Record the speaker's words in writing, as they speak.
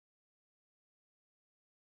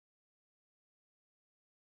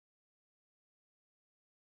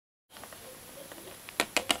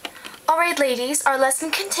Alright ladies, our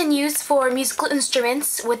lesson continues for musical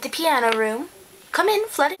instruments with the piano room. Come in,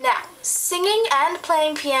 flood it. Now, singing and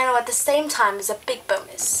playing piano at the same time is a big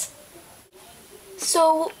bonus.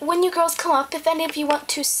 So, when you girls come up, if any of you want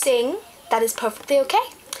to sing, that is perfectly okay.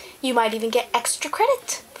 You might even get extra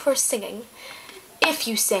credit for singing, if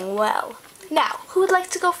you sing well. Now, who would like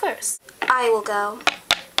to go first? I will go.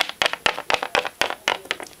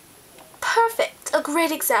 Perfect, a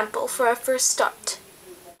great example for our first start.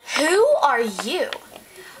 Who are you?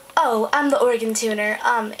 Oh, I'm the organ tuner.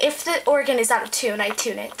 If the organ is out of tune, I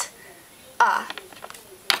tune it.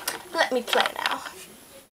 Let me play now.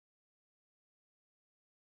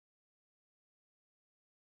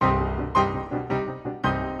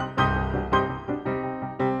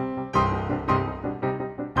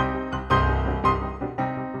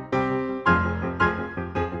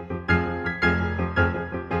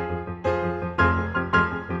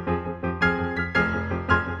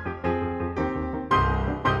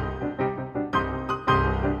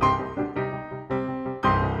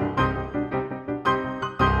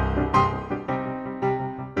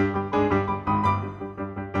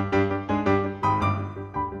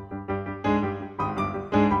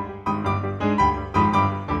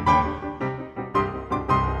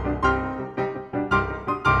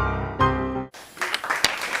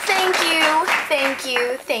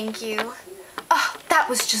 Thank you. Oh, that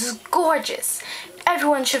was just gorgeous.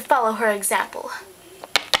 Everyone should follow her example.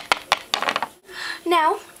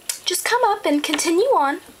 Now, just come up and continue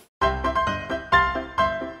on.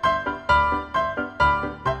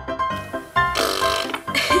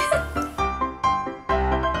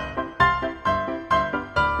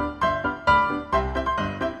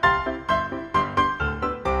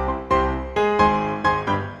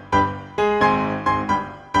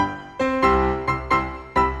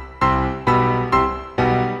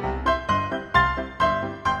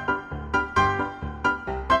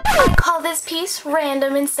 Call this piece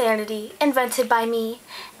Random Insanity, invented by me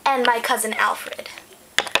and my cousin Alfred.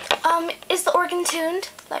 Is the organ tuned?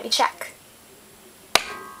 Let me check.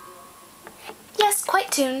 Yes,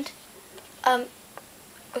 quite tuned.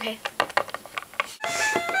 Okay.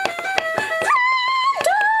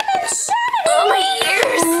 Oh, my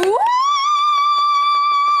ears!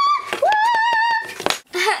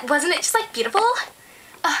 Wasn't it just like beautiful?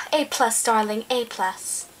 A+, darling, A+.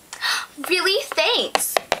 Really?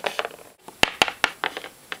 Thanks.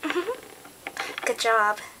 Good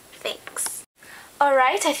job. Thanks.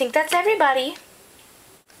 Alright, I think that's everybody.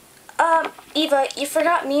 Eva, you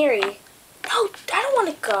forgot Miri. No, I don't want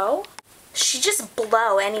to go. She just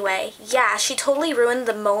blow anyway. Yeah, she totally ruined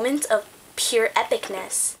the moment of pure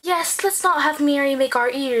epicness. Yes, let's not have Miri make our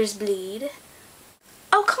ears bleed.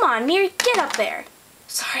 Oh, come on, Miri, get up there.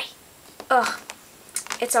 Sorry. Ugh,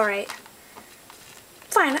 it's alright.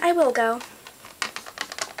 Fine, I will go.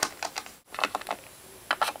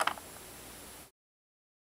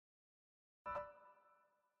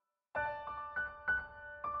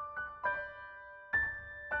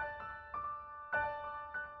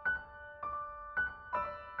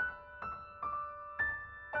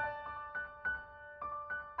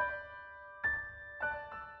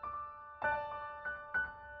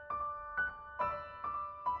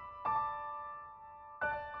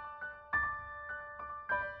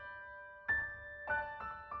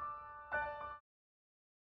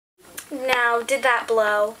 Now, did that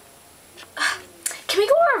blow? Can we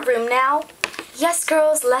go to our room now? Yes,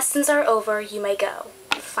 girls, lessons are over. You may go.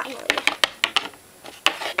 Finally.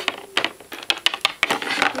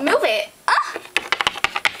 Move it!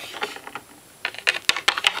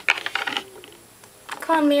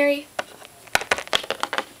 Come on, Miri.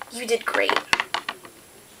 You did great.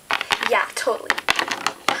 Yeah, totally.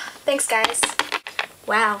 Thanks, guys.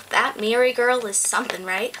 Wow, that Miri girl is something,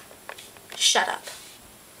 right? Shut up.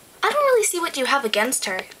 I don't really see what you have against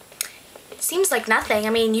her. It seems like nothing.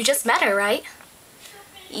 I mean, you just met her, right?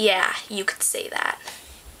 Yeah, you could say that.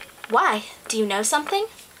 Why? Do you know something?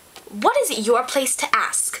 What is it your place to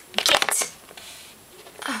ask? Get!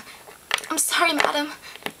 I'm sorry, madam.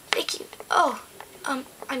 Thank you. Oh, I'm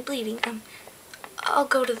bleeding. I'll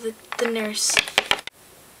go to the nurse.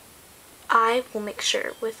 I will make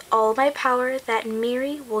sure with all my power that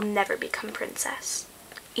Miri will never become princess,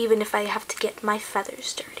 even if I have to get my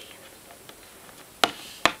feathers dirty.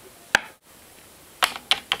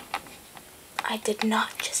 I did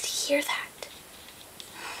not just hear that.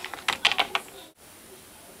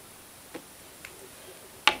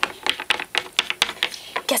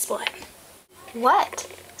 Guess what? What?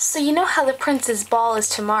 So you know how the prince's ball is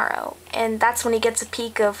tomorrow, and that's when he gets a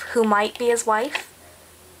peek of who might be his wife?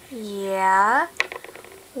 Yeah?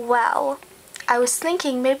 Well, I was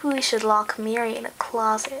thinking maybe we should lock Miri in a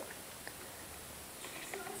closet.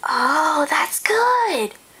 Oh, that's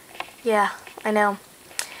good! Yeah, I know.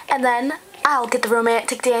 And then I'll get the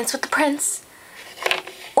romantic dance with the prince.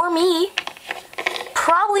 Or me.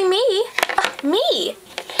 Probably me. Me!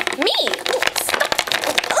 Stop.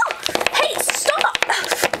 Oh, hey, stop!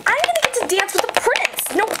 I'm gonna get to dance with the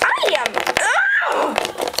prince! No, I am!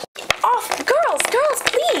 Off! Girls,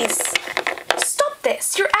 please! Stop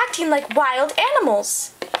this! You're acting like wild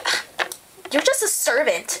animals! You're just a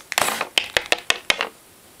servant.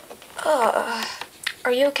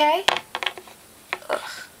 Are you okay?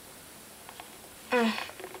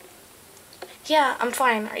 Yeah, I'm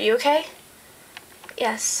fine. Are you okay?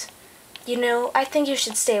 Yes. You know, I think you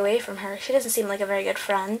should stay away from her. She doesn't seem like a very good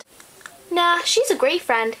friend. Nah, she's a great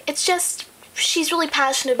friend. It's just, she's really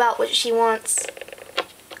passionate about what she wants.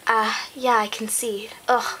 Yeah, I can see.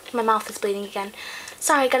 Ugh, my mouth is bleeding again.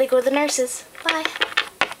 Sorry, I gotta go to the nurses. Bye.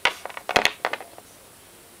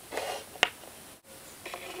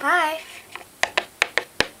 Hi.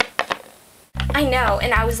 I know,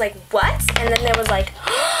 and I was like, what? And then there was like,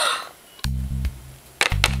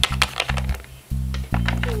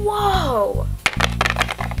 whoa!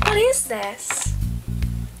 What is this?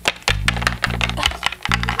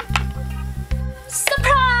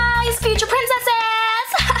 Surprise, future princesses!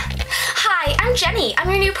 Hi, I'm Jenny. I'm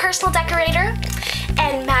your new personal decorator.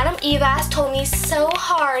 And Madam Eva has told me so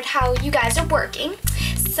hard how you guys are working.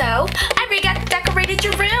 So, I redecorated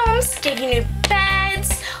your rooms, gave you new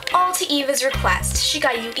beds, all to Eva's request. She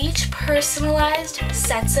got you each personalized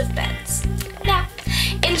sets of beds. Now,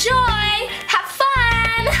 enjoy! Have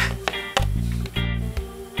fun!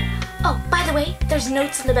 Oh, by the way, there's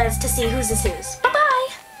notes in the beds to see whose is whose. Bye-bye!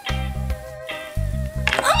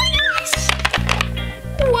 Oh my gosh!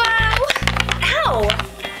 Wow! Ow!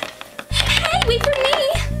 Hey, wait for me!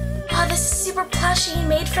 Oh, this is super plushy,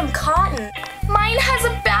 made from cotton. Mine has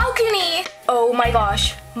a balcony! Oh my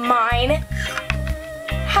gosh, mine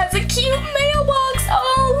has a cute mailbox!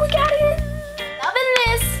 Oh, look at it! Loving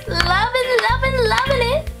this! Loving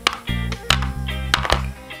it!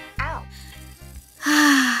 Ow.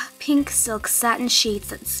 Pink silk satin sheets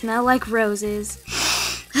that smell like roses.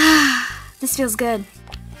 This feels good.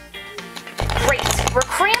 Great! We're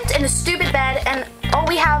cramped in a stupid bed and all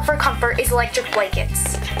we have for comfort is electric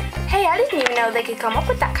blankets. Hey, I didn't even know they could come up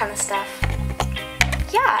with that kind of stuff.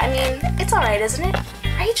 Yeah, I mean, it's alright, isn't it?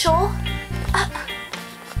 Rachel!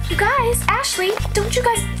 You guys, Ashley, don't you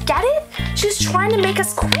guys get it? She's trying to make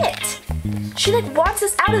us quit. She like wants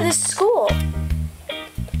us out of this school.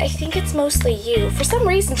 I think it's mostly you. For some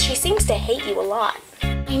reason, she seems to hate you a lot.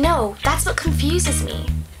 I know, that's what confuses me.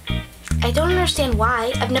 I don't understand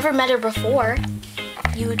why. I've never met her before.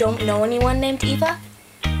 You don't know anyone named Eva?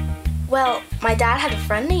 Well, my dad had a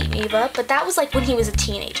friend named Eva, but that was like when he was a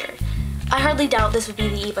teenager. I hardly doubt this would be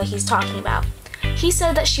the Eva he's talking about. He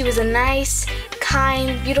said that she was a nice,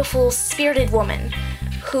 kind, beautiful, spirited woman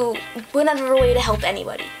who went out of her way to help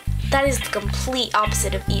anybody. That is the complete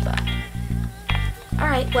opposite of Eva.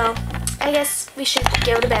 Alright, well, I guess we should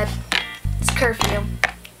go to bed. It's curfew.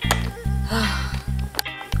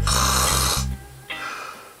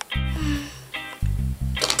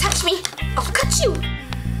 Touch me! I'll cut you!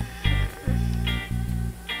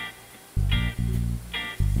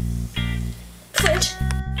 Flinch!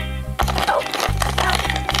 Oh.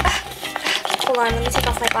 Hold on, let me take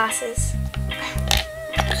off my glasses.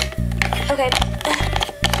 Okay.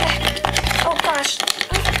 Oh gosh.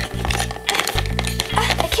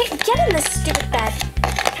 I can't get in this stupid bed.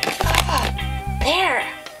 There.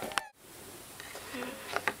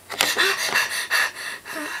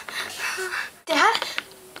 Dad?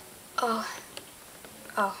 Oh.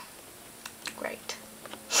 Great.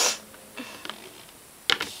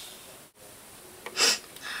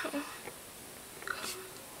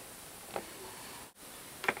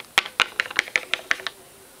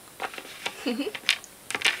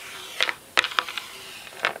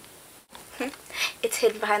 It's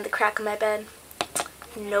hidden behind the crack of my bed.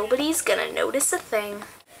 Nobody's gonna notice a thing.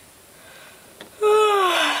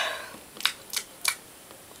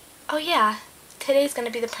 Oh yeah, today's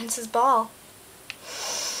gonna be the prince's ball.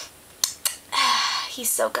 He's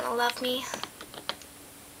so gonna love me.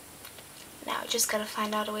 Now I just gotta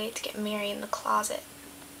find out a way to get Miri in the closet.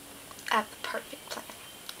 I have the perfect plan.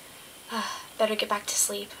 Better get back to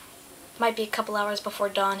sleep. Might be a couple hours before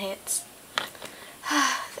dawn hits.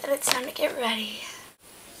 Then it's time to get ready.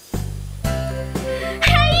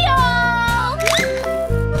 Hey y'all!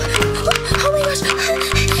 Oh my gosh!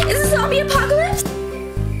 Is this a zombie apocalypse?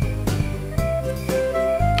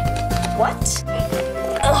 What?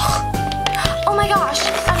 Ugh. Oh my gosh!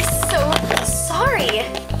 I'm so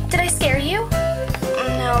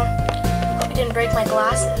and break my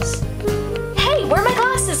glasses. Hey, where'd my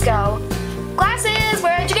glasses go? Glasses,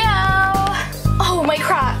 where'd you go? Oh my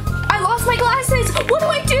crap, I lost my glasses. What do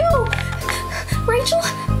I do? Rachel,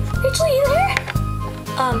 you there?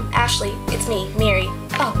 Ashley, it's me, Miri.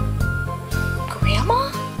 Oh,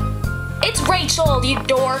 Grandma? It's Rachel, you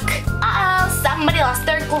dork. Uh-oh, somebody lost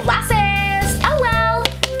their glasses. Oh well.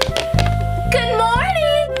 Good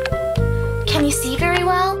morning. Can you see very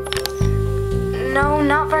well? No,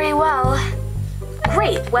 not very well.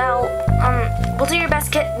 Great, well, we'll do your best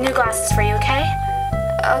to get new glasses for you, okay?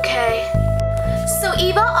 Okay. So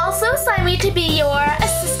Eva also assigned me to be your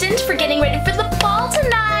assistant for getting ready for the ball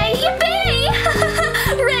tonight. Yippee!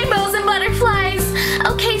 Rainbows and butterflies.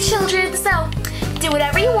 Okay, children, so do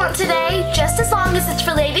whatever you want today, just as long as it's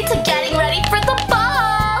related to getting ready for the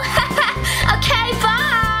ball. Okay,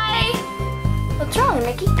 bye! What's wrong,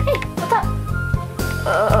 Mickey? Hey, what's up?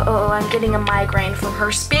 Oh, I'm getting a migraine from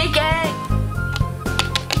her speaking.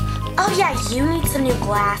 Oh yeah, you need some new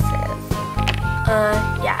glasses.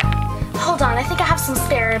 Yeah. Hold on, I think I have some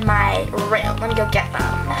spare in my room. Let me go get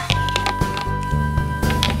them.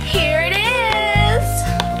 Here it is!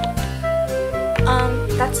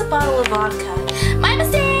 That's a bottle of vodka. My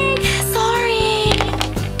mistake! Sorry!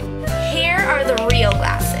 Here are the real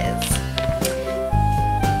glasses.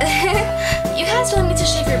 You guys really need to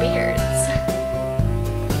shave your beards.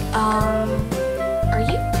 Are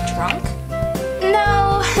you drunk?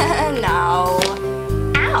 No, no.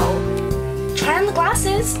 Ow! Try on the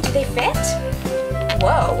glasses. Do they fit?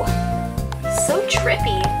 Whoa. So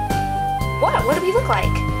trippy. What do we look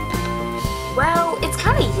like? Well, it's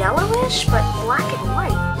kind of yellowish, but black and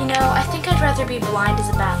white. You know, I think I'd rather be blind as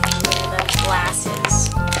a bat than wear those glasses.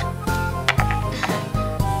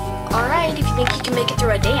 Alright, if you think you can make it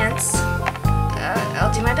through a dance,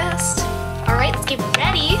 I'll do my best. Alright, let's get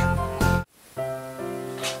ready.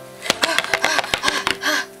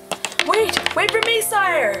 Wait for me,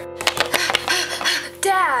 sire!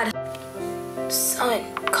 Dad! Son,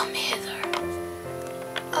 come hither.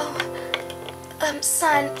 Oh,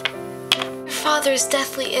 son. Your father's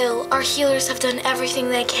deathly ill. Our healers have done everything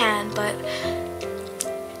they can, but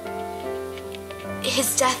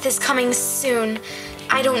his death is coming soon.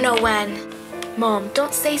 I don't know when. Mom,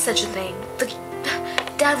 don't say such a thing.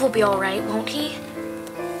 Dad will be alright, won't he?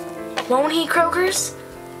 Won't he, Krogers?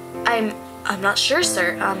 I'm not sure,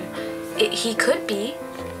 sir. He could be.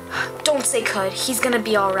 Don't say could. He's gonna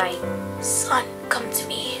be alright. Son, come to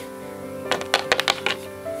me.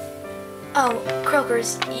 Oh,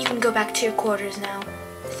 Krogers, you can go back to your quarters now.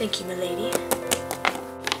 Thank you, milady.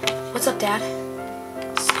 What's up, Dad?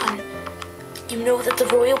 Son, you know that the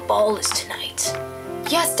royal ball is tonight.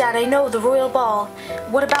 Yes, Dad, I know, the royal ball.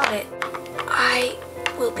 What about it? I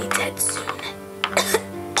will be dead soon.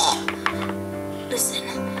 Listen,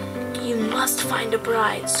 you must find a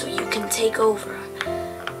bride so you can take over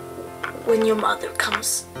when your mother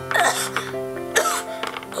comes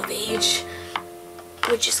of age,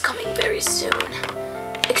 which is coming very soon.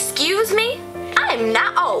 Excuse me? I'm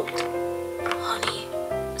not old. Honey,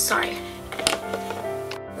 sorry.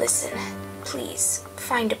 Listen, please,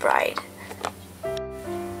 find a bride.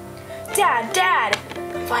 Dad!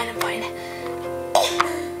 I'm fine.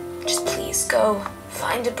 Just please go,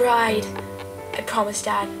 find a bride. I promise,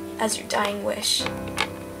 Dad, as your dying wish.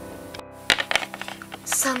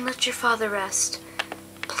 Son, let your father rest.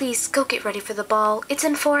 Please, go get ready for the ball. It's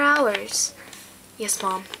in 4 hours. Yes,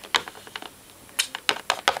 Mom.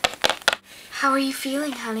 How are you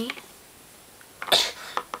feeling, honey?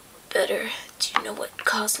 Better. Do you know what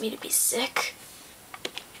caused me to be sick?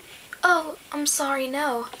 Oh, I'm sorry,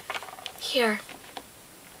 no. Here.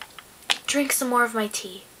 Drink some more of my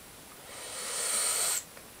tea.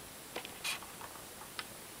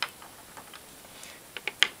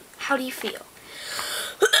 How do you feel?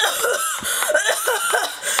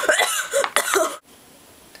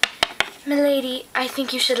 Milady, I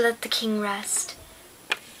think you should let the king rest.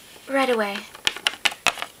 Right away.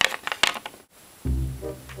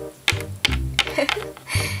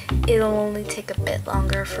 It'll only take a bit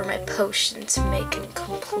longer for my potion to make him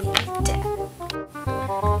completely dead.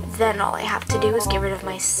 Then all I have to do is get rid of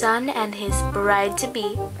my son and his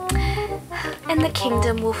bride-to-be, and the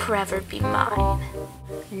kingdom will forever be mine.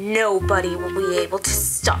 Nobody will be able to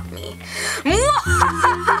stop me.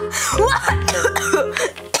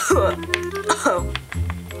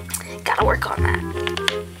 Gotta work on that.